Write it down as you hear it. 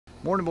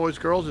Morning, boys,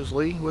 girls. It's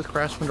Lee with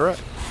Craftsman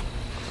Direct.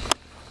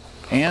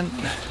 And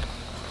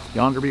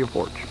yonder be a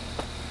porch.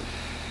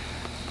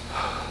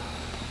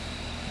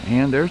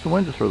 And there's the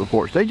windows for the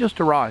porch. They just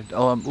arrived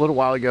a little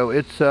while ago.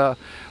 It's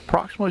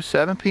approximately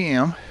 7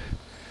 p.m.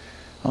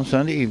 on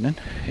Sunday evening.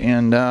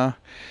 And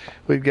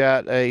we've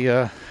got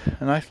a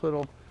nice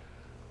little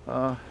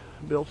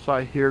build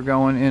site here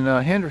going in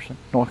Henderson,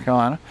 North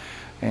Carolina.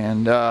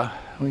 And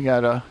we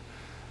got a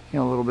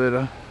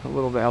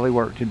little valley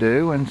work to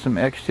do and some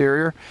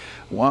exterior.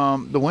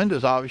 The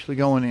windows obviously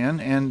going in,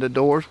 and the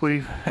doors,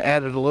 we've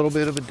added a little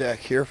bit of a deck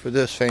here for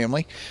this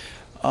family.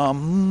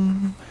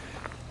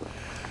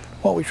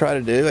 What we try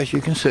to do, as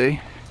you can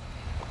see,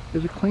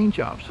 is a clean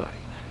job site.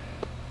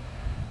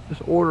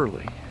 Just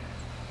orderly.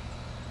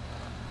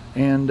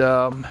 And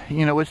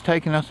you know, it's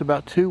taken us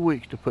about 2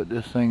 weeks to put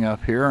this thing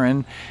up here,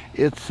 and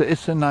it's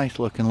a nice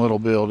looking little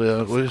build.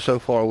 So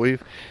far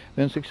we've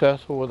been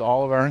successful with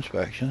all of our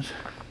inspections.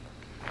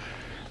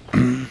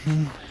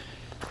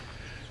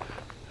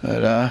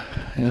 But I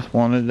just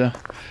wanted to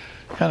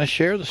kind of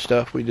share the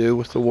stuff we do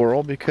with the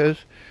world, because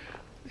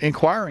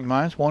inquiring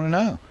minds want to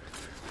know.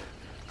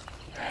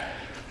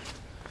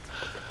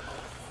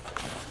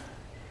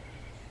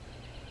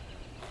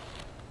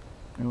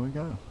 Here we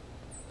go.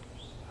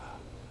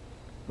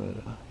 But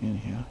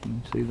anyhow,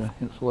 you can see the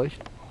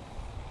insulation.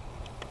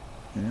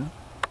 Yeah,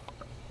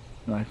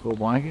 nice little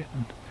blanket,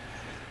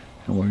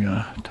 and we're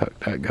gonna tuck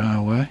that guy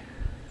away.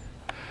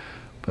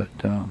 But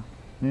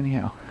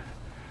anyhow,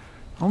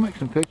 I'll make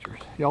some pictures.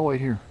 Y'all wait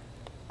here.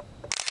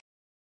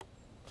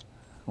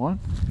 One.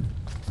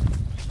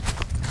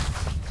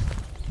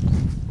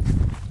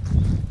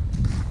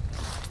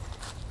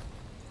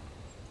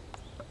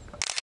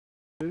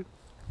 Two.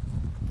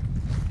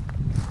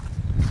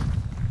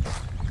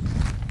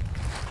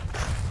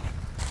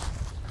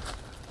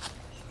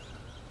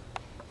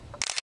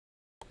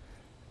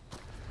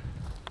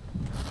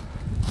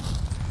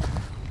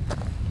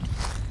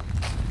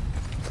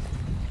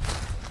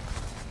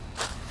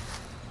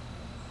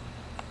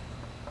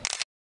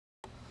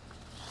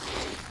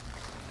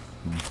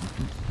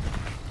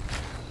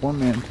 One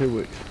man, 2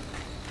 weeks.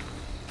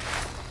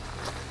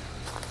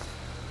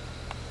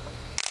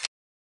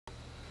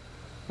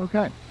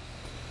 Okay.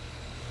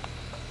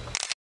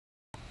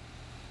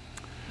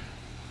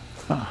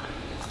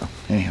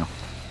 Anyhow.